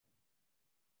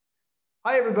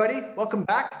Hi, everybody. Welcome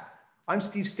back. I'm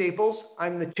Steve Staples.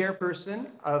 I'm the chairperson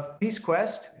of Peace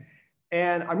Quest.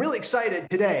 And I'm really excited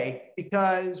today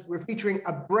because we're featuring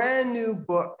a brand new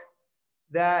book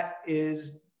that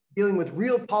is dealing with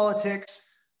real politics,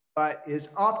 but is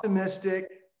optimistic.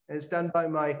 And it's done by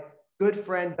my good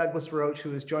friend, Douglas Roach,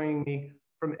 who is joining me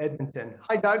from Edmonton.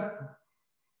 Hi, Doug.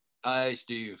 Hi,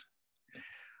 Steve.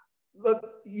 Look,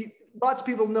 lots of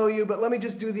people know you, but let me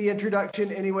just do the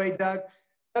introduction anyway, Doug.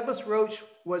 Douglas Roach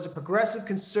was a progressive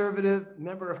conservative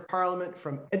member of parliament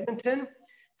from Edmonton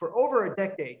for over a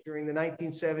decade during the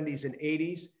 1970s and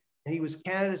 80s. And he was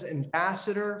Canada's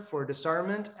ambassador for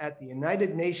disarmament at the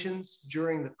United Nations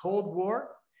during the Cold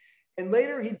War. And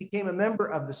later he became a member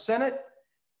of the Senate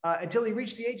until he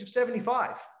reached the age of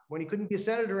 75, when he couldn't be a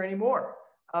senator anymore.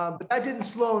 But that didn't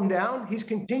slow him down. He's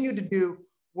continued to do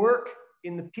work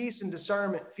in the peace and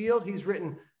disarmament field. He's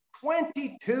written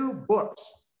 22 books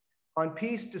on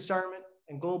peace, disarmament,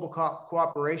 and global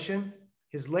cooperation.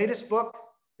 His latest book,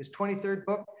 his 23rd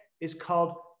book, is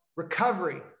called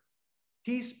Recovery: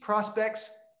 Peace Prospects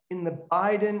in the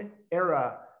Biden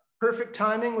Era. Perfect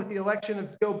timing with the election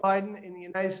of Joe Biden in the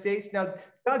United States. Now,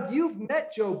 Doug, you've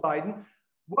met Joe Biden.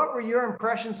 What were your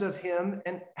impressions of him,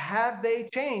 and have they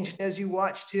changed as you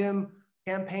watched him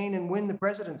campaign and win the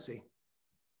presidency?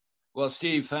 Well,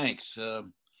 Steve, thanks.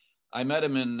 I met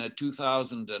him in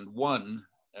 2001,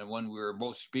 and when we were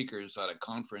both speakers at a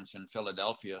conference in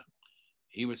Philadelphia.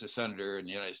 He was a senator in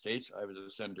the United States. I was a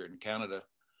senator in Canada.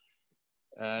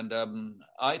 And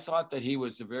I thought that he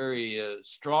was a very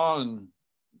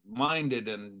strong-minded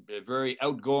and very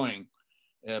outgoing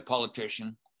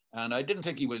politician. And I didn't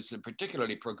think he was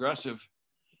particularly progressive,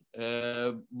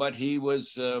 but he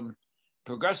was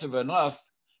progressive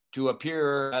enough to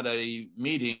appear at a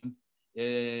meeting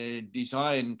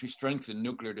designed to strengthen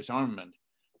nuclear disarmament.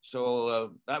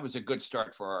 So that was a good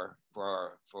start for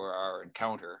our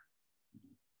encounter.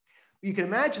 You can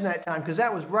imagine that time, because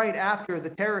that was right after the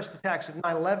terrorist attacks of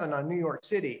 9/11 on New York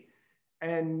City.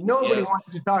 And nobody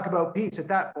wanted to talk about peace at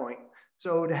that point.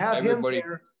 So to have him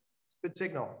there, good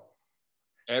signal.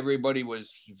 Everybody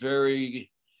was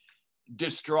very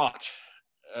distraught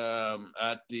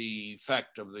at the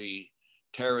effect of the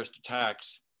terrorist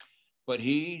attacks. But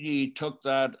he took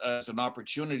that as an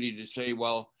opportunity to say,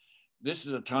 well, this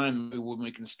is a time when we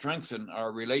can strengthen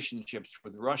our relationships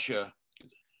with Russia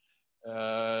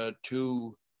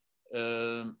to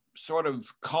sort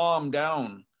of calm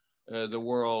down the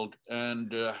world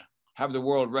and have the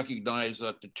world recognize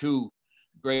that the two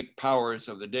great powers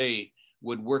of the day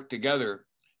would work together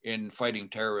in fighting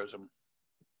terrorism.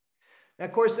 And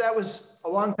of course, that was a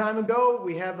long time ago.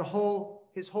 We have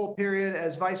his whole period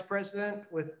as vice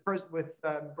president with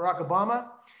Barack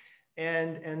Obama,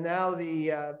 and now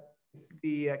the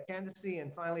candidacy,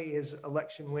 and finally his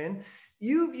election win.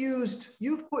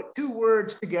 You've put two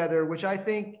words together, which I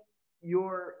think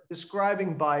you're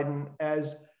describing Biden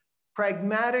as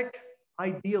pragmatic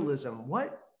idealism.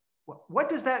 What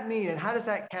does that mean, and how does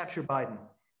that capture Biden?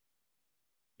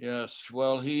 Yes,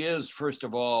 well, he is, first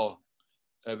of all,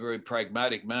 a very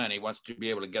pragmatic man. He wants to be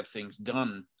able to get things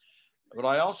done. But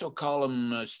I also call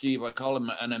him, Steve, I call him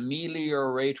an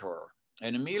ameliorator.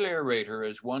 An ameliorator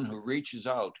is one who reaches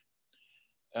out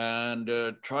and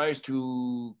tries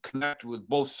to connect with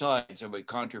both sides of a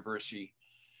controversy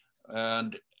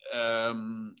and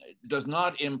does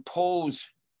not impose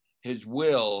his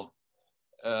will,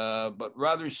 but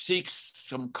rather seeks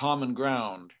some common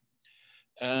ground.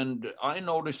 And I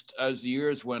noticed as the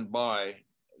years went by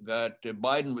that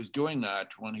Biden was doing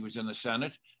that when he was in the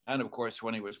Senate and, of course,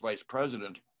 when he was vice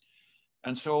president.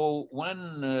 And so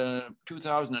when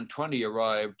 2020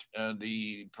 arrived and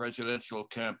the presidential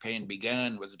campaign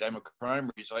began with the Democratic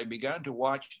primaries, I began to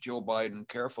watch Joe Biden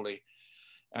carefully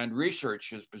and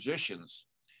research his positions.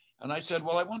 And I said,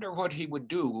 well, I wonder what he would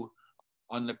do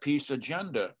on the peace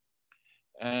agenda.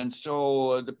 And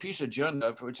so the peace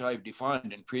agenda, which I've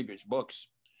defined in previous books,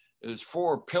 is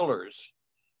 4 pillars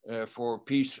for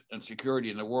peace and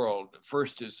security in the world. The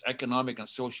first is economic and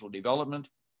social development.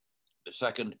 The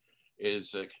second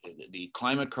is the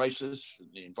climate crisis,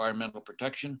 the environmental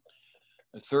protection.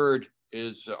 The third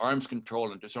is arms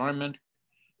control and disarmament.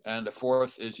 And the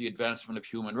fourth is the advancement of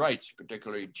human rights,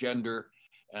 particularly gender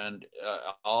and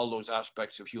all those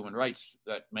aspects of human rights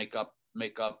that make up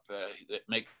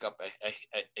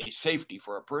a safety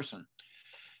for a person.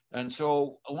 And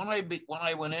so when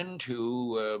I went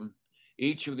into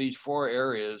each of these 4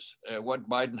 areas, what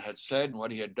Biden had said and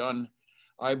what he had done,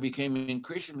 I became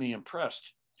increasingly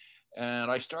impressed.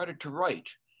 And I started to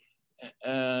write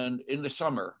and in the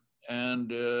summer.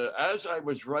 And as I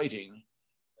was writing,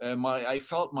 I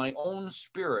felt my own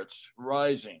spirits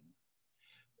rising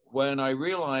when I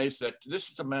realized that this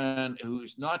is a man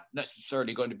who's not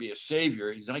necessarily going to be a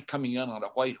savior. He's not coming in on a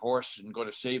white horse and going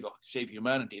to save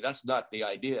humanity. That's not the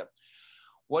idea.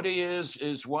 What he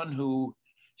is one who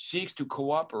seeks to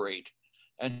cooperate,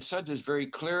 and said this very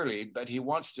clearly, that he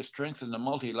wants to strengthen the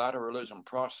multilateralism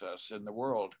process in the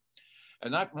world.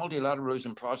 And that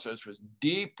multilateralism process was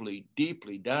deeply,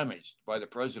 deeply damaged by the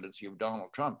presidency of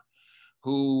Donald Trump,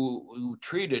 who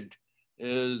treated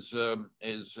his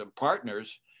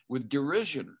partners with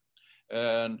derision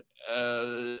and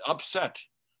upset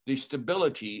the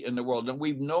stability in the world. And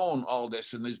we've known all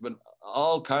this, and there's been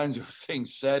all kinds of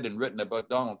things said and written about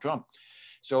Donald Trump.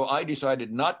 So I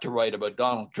decided not to write about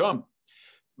Donald Trump,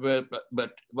 but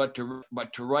to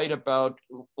write about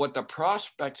what the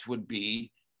prospects would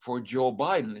be for Joe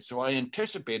Biden. So I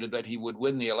anticipated that he would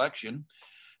win the election,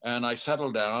 and I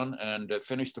settled down and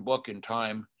finished the book in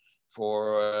time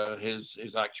for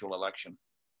his actual election.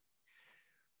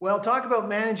 Well, talk about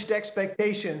managed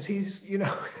expectations. He's, you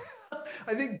know,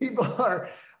 I think people are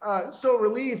so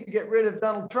relieved to get rid of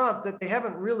Donald Trump that they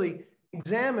haven't really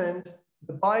examined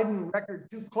the Biden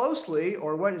record too closely,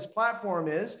 or what his platform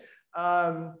is.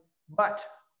 But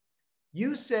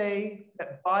you say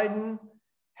that Biden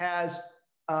has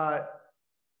a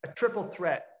triple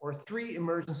threat, or three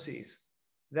emergencies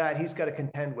that he's got to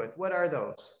contend with. What are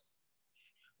those?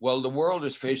 Well, the world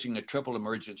is facing a triple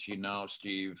emergency now,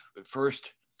 Steve.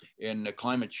 First, in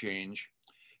climate change,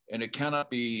 and it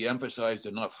cannot be emphasized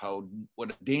enough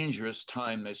what a dangerous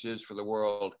time this is for the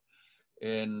world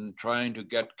in trying to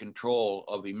get control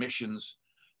of emissions,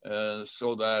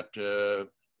 so that, to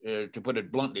put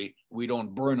it bluntly, we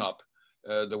don't burn up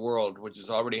the world, which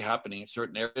is already happening in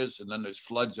certain areas, and then there's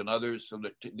floods in others. So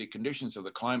the conditions of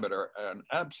the climate are an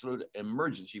absolute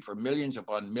emergency for millions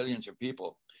upon millions of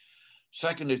people.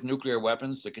 Second is nuclear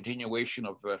weapons, the continuation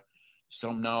of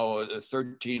some now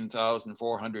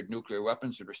 13,400 nuclear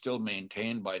weapons that are still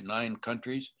maintained by 9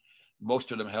 countries,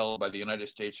 most of them held by the United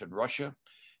States and Russia.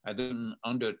 And then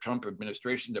under the Trump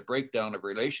administration, the breakdown of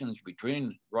relations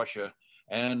between Russia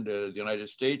and the United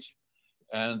States,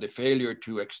 and the failure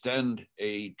to extend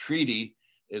a treaty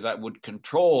that would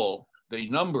control the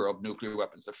number of nuclear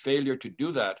weapons, the failure to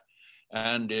do that,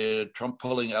 and Trump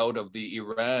pulling out of the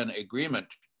Iran agreement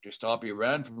to stop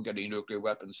Iran from getting nuclear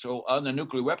weapons. So on the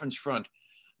nuclear weapons front,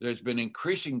 there's been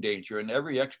increasing danger, and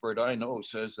every expert I know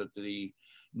says that the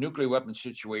nuclear weapons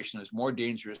situation is more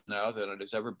dangerous now than it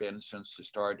has ever been since the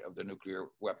start of the nuclear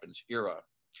weapons era.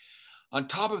 On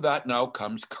top of that now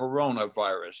comes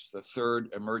coronavirus, the third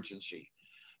emergency.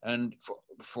 And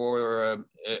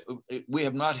we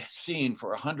have not seen for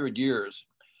 100 years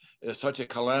such a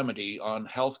calamity on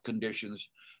health conditions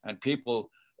and people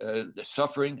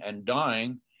suffering and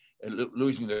dying,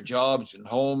 losing their jobs and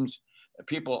homes.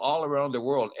 People all around the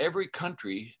world, every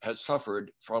country has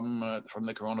suffered from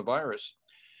the coronavirus.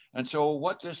 And so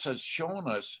what this has shown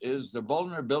us is the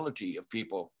vulnerability of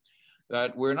people,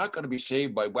 that we're not going to be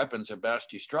saved by weapons of mass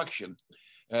destruction.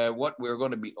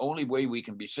 Only way we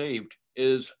can be saved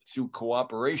is through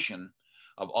cooperation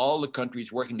of all the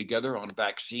countries working together on a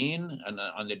vaccine and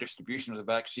on the distribution of the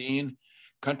vaccine,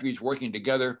 countries working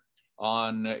together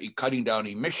on cutting down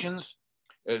emissions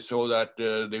so that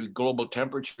the global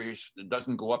temperature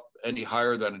doesn't go up any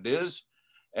higher than it is,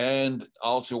 and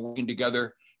also working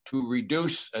together to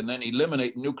reduce and then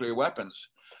eliminate nuclear weapons.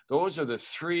 Those are the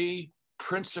 3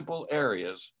 principal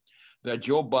areas that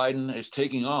Joe Biden is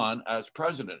taking on as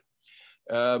president.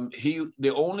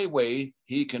 The only way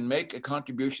he can make a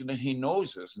contribution, and he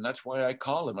knows this, and that's why I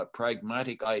call him a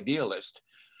pragmatic idealist,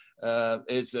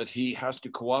 is that he has to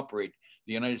cooperate.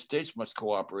 The United States must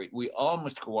cooperate. We all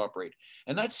must cooperate.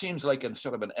 And that seems like a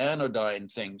sort of an anodyne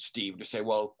thing, Steve, to say,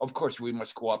 well, of course we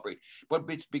must cooperate. But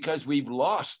it's because we've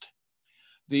lost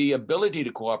the ability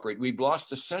to cooperate. We've lost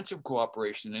the sense of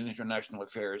cooperation in international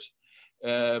affairs.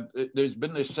 There's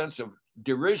been this sense of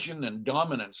derision and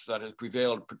dominance that has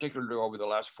prevailed, particularly over the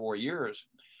last 4 years.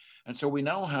 And so we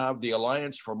now have the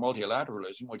Alliance for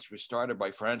Multilateralism, which was started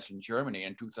by France and Germany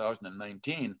in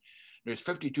 2019. There's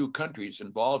 52 countries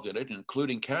involved in it,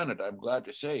 including Canada, I'm glad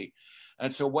to say.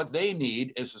 And so what they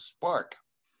need is a spark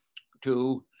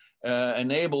to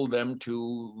enable them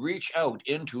to reach out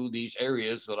into these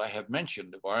areas that I have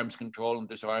mentioned, of arms control and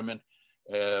disarmament,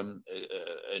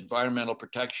 environmental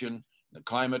protection, the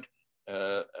climate,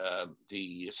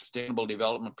 the sustainable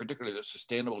development, particularly the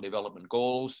sustainable development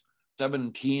goals,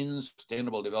 17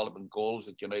 sustainable development goals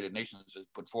that the United Nations has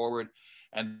put forward,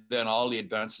 and then all the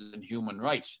advances in human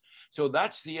rights. So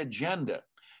that's the agenda.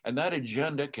 And that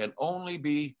agenda can only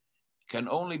be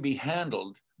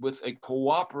handled with a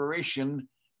cooperation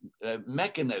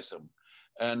mechanism.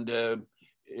 And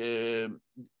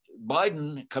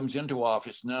Biden comes into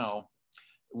office now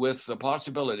with the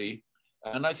possibility,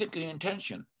 and I think the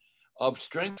intention, of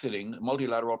strengthening the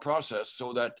multilateral process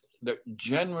so that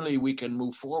generally we can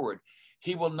move forward.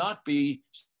 He will not be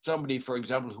somebody, for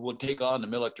example, who will take on the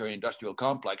military-industrial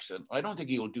complex, and I don't think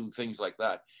he will do things like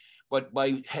that. But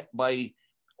by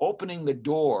opening the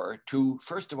door to,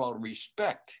 first of all,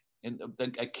 respect, and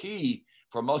a key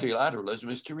for multilateralism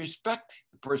is to respect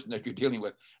the person that you're dealing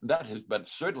with. And that has been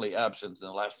certainly absent in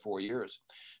the last 4 years.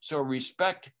 So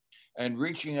respect and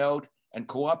reaching out and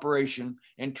cooperation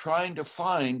in trying to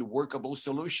find workable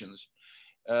solutions.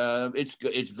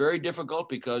 It's very difficult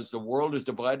because the world is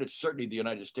divided. Certainly the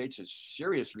United States is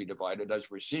seriously divided, as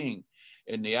we're seeing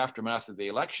in the aftermath of the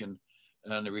election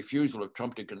and the refusal of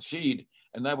Trump to concede.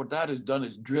 And what that has done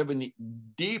is driven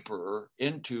deeper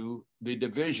into the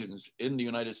divisions in the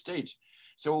United States.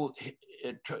 So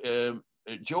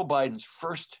Joe Biden's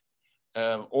first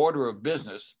order of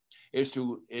business is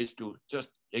to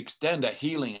just extend a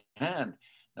healing hand.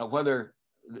 Now, whether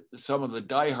some of the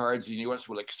diehards in the US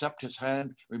will accept his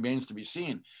hand remains to be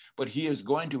seen, but he is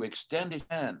going to extend his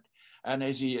hand. And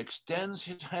as he extends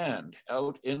his hand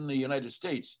out in the United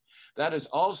States, that is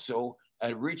also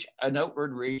an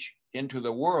outward reach into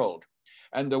the world.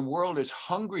 And the world is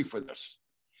hungry for this.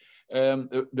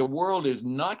 The world is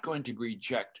not going to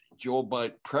reject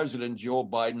President Joe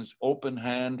Biden's open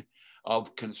hand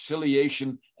of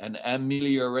conciliation and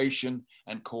amelioration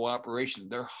and cooperation.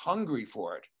 They're hungry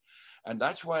for it. And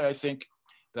that's why I think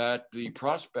that the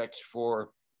prospects for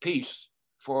peace,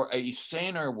 for a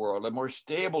saner world, a more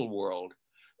stable world,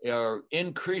 are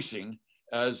increasing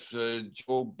as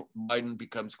Joe Biden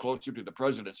becomes closer to the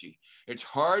presidency. It's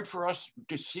hard for us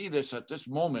to see this at this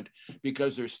moment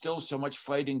because there's still so much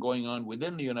fighting going on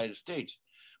within the United States.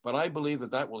 But I believe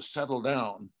that will settle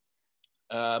down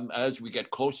as we get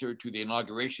closer to the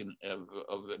inauguration of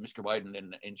Mr. Biden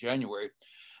in January,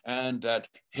 and that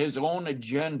his own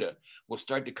agenda will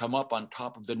start to come up on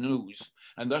top of the news.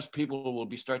 And thus people will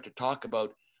start to talk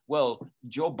about, well,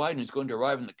 Joe Biden is going to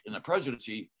arrive in the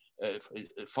presidency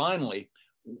finally.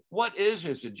 What is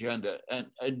his agenda? And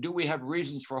do we have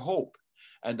reasons for hope?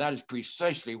 And that is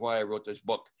precisely why I wrote this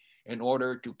book, in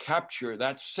order to capture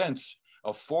that sense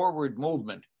of forward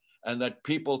movement, and that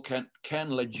people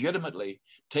can legitimately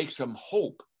take some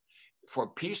hope for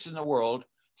peace in the world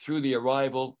through the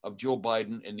arrival of Joe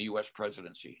Biden in the US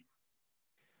presidency.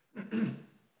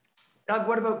 Doug,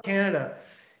 what about Canada?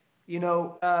 You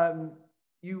know,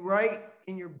 you write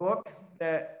in your book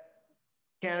that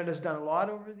Canada's done a lot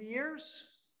over the years.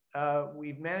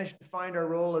 We've managed to find our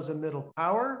role as a middle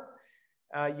power.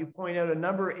 You point out a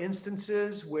number of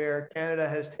instances where Canada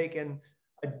has taken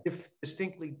a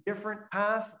distinctly different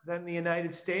path than the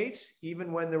United States,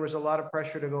 even when there was a lot of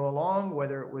pressure to go along,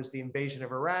 whether it was the invasion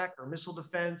of Iraq or missile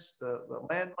defense, the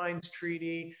landmines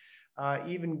treaty,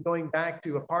 even going back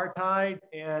to apartheid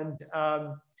and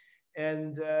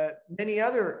many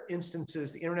other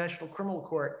instances, the International Criminal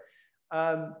Court.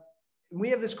 We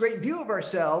have this great view of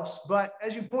ourselves, but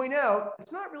as you point out,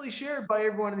 it's not really shared by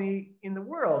everyone in the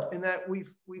world, in that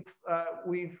we've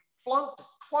flunked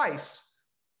twice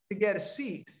to get a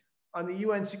seat on the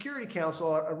UN Security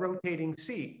Council, a rotating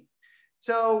seat.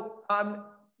 So,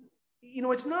 you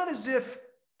know, it's not as if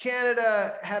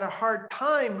Canada had a hard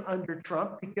time under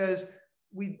Trump, because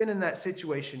we've been in that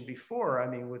situation before. I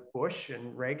mean, with Bush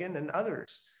and Reagan and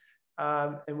others.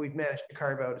 And we've managed to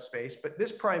carve out a space. But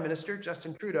this Prime Minister,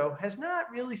 Justin Trudeau, has not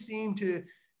really seemed to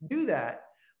do that.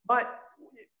 But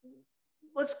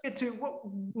let's get to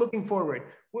looking forward.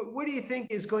 What do you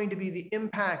think is going to be the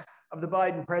impact of the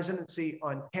Biden presidency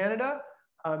on Canada?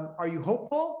 Are you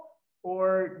hopeful,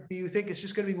 or do you think it's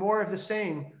just going to be more of the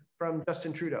same from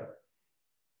Justin Trudeau?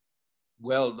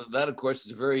 Well, that, of course,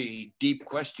 is a very deep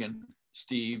question,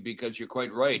 Steve, because you're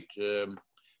quite right.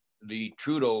 The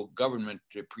Trudeau government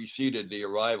preceded the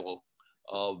arrival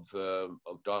of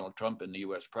Donald Trump in the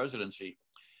US presidency.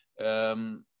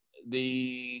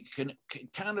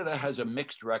 Canada has a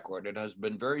mixed record. It has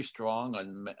been very strong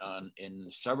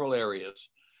in several areas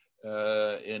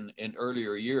in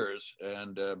earlier years,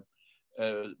 and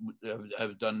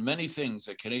have done many things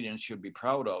that Canadians should be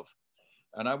proud of.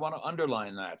 And I want to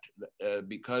underline that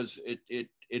because it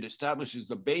establishes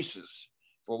the basis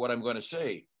for what I'm going to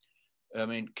say. I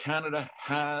mean, Canada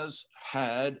has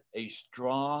had a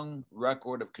strong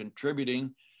record of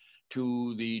contributing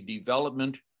to the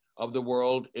development of the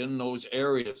world in those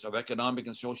areas of economic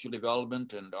and social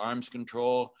development and arms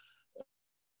control,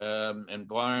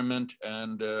 environment,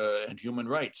 and human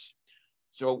rights.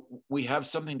 So we have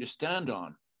something to stand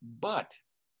on. but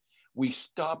we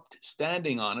stopped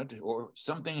standing on it, or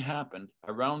something happened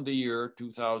around the year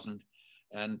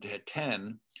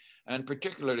 2010, and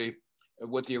particularly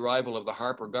with the arrival of the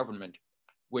Harper government,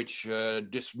 which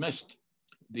dismissed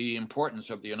the importance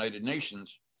of the United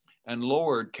Nations and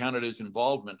lowered Canada's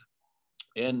involvement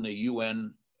in the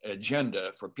UN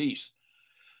agenda for peace.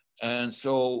 And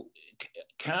so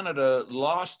Canada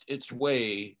lost its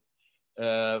way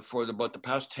for about the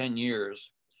past 10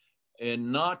 years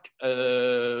in not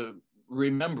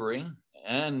remembering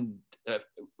and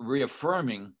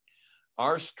reaffirming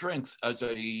our strength as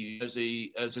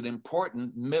an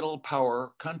important middle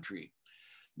power country.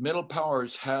 Middle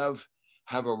powers have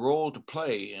a role to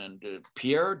play, and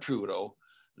Pierre Trudeau,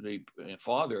 the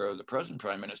father of the present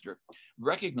prime minister,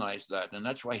 recognized that, and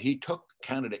that's why he took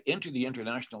Canada into the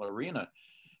international arena.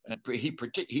 And he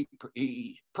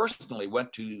personally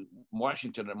went to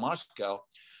Washington and Moscow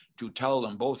to tell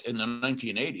them both in the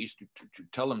 1980s to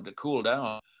tell them to cool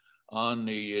down on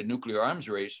the nuclear arms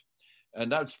race.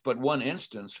 And that's but one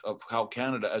instance of how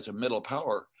Canada as a middle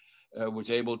power was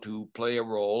able to play a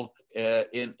role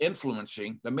in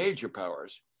influencing the major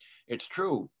powers. It's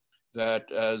true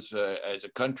that as a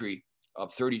country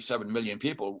of 37 million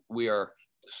people, we are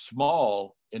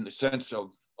small in the sense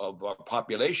of our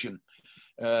population,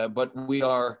 but we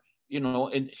are,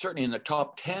 certainly in the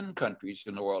top 10 countries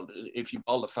in the world, if you put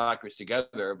all the factors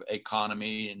together,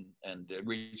 economy and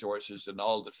resources and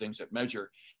all the things that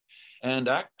measure. And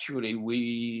actually,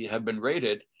 we have been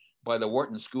rated by the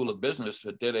Wharton School of Business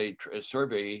that did a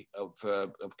survey of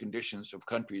conditions of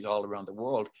countries all around the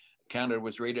world. Canada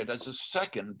was rated as the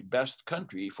second best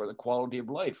country for the quality of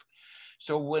life.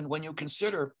 So when you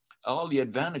consider all the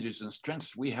advantages and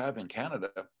strengths we have in Canada,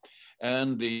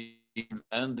 and the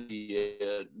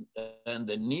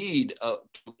need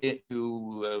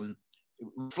to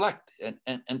reflect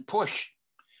and push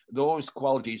those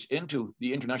qualities into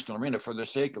the international arena for the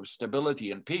sake of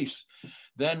stability and peace,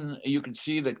 then you can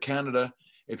see that Canada,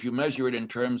 if you measure it in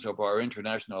terms of our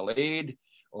international aid,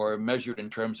 or measured in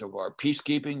terms of our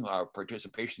peacekeeping, our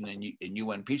participation in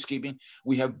UN peacekeeping,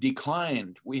 we have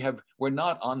declined. We're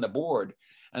not on the board.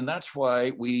 And that's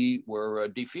why we were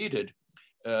defeated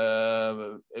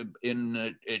as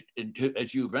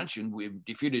you mentioned, we've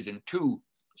defeated in 2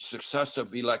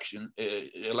 successive election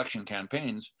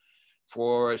campaigns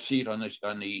for a seat on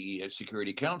the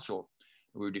Security Council.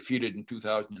 We were defeated in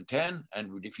 2010, and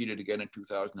we were defeated again in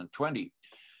 2020.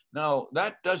 Now,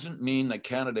 that doesn't mean that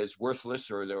Canada is worthless,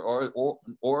 and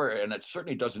it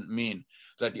certainly doesn't mean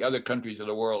that the other countries of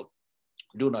the world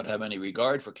do not have any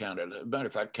regard for Canada. As a matter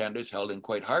of fact, Canada is held in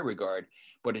quite high regard,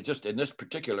 but it just in this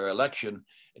particular election,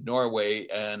 Norway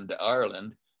and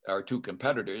Ireland, our 2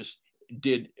 competitors,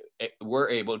 were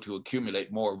able to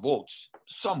accumulate more votes,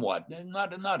 somewhat,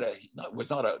 not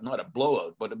a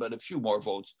blowout, but a few more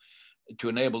votes to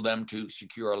enable them to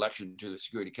secure election to the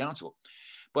Security Council.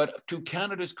 But to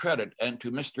Canada's credit, and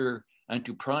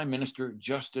to Prime Minister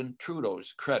Justin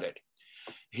Trudeau's credit,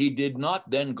 he did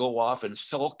not then go off and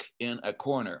sulk in a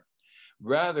corner.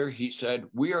 Rather, he said,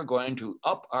 we are going to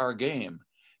up our game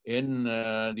in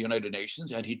the United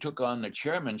Nations, and he took on the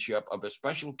chairmanship of a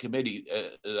special committee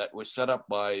that was set up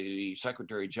by the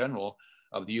Secretary General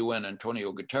of the UN,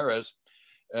 Antonio Guterres,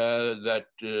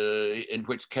 in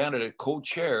which Canada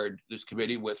co-chaired this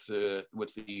committee with the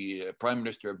Prime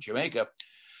Minister of Jamaica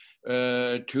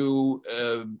to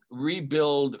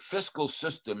rebuild fiscal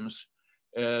systems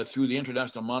through the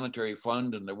International Monetary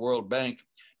Fund and the World Bank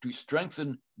to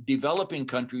strengthen developing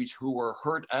countries who were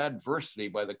hurt adversely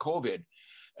by the COVID.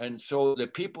 And so the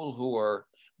people who are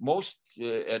most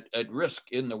at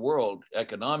risk in the world,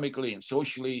 economically and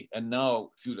socially, and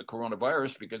now through the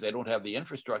coronavirus, because they don't have the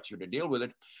infrastructure to deal with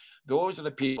it, those are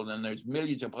the people, and there's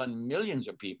millions upon millions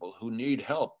of people who need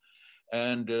help.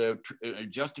 And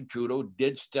Justin Trudeau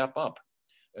did step up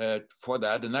for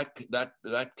that, and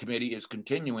that committee is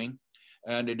continuing,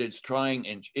 and it is trying,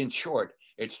 in short,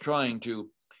 it's trying to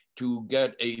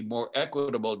get a more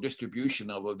equitable distribution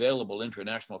of available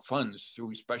international funds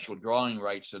through special drawing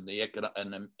rights and the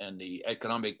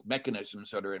economic mechanisms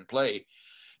that are in play.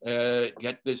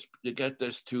 Get this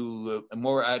to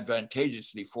more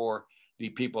advantageously for the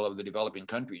people of the developing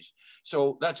countries.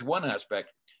 So that's one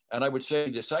aspect. And I would say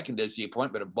the second is the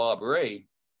appointment of Bob Rae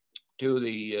to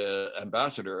the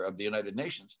ambassador of the United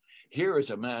Nations. Here is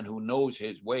a man who knows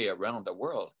his way around the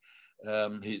world.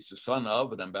 He's the son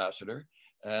of an ambassador,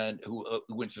 and who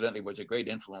incidentally was a great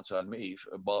influence on me,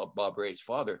 Bob Rae's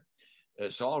father,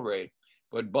 Saul Rae.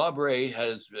 But Bob Rae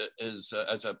has as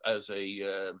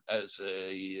a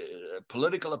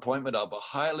political appointment of a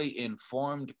highly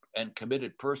informed and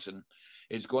committed person,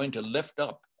 is going to lift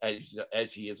up,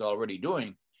 as he is already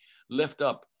doing, lift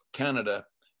up Canada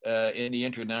in the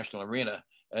international arena.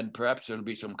 And perhaps there'll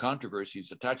be some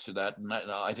controversies attached to that. And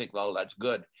I think all that's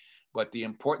good. But the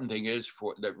important thing is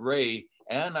that Ray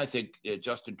and I think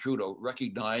Justin Trudeau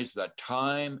recognize that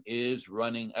time is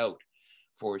running out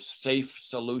for safe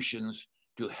solutions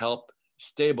to help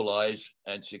stabilize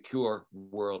and secure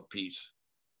world peace.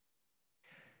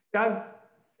 Doug,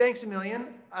 thanks a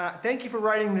million. Thank you for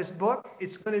writing this book.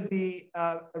 It's going to be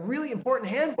a really important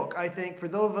handbook, I think, for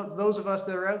those of us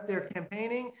that are out there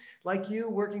campaigning, like you,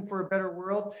 working for a better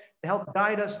world, to help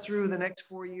guide us through the next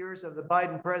 4 years of the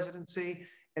Biden presidency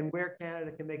and where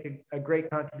Canada can make a great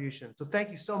contribution. So thank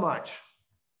you so much.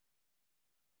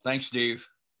 Thanks, Steve.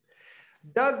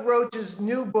 Doug Roach's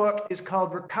new book is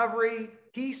called Recovery: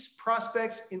 Peace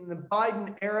Prospects in the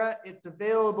Biden Era. It's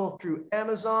available through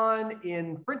Amazon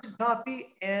in printed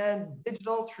copy and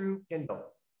digital through Kindle.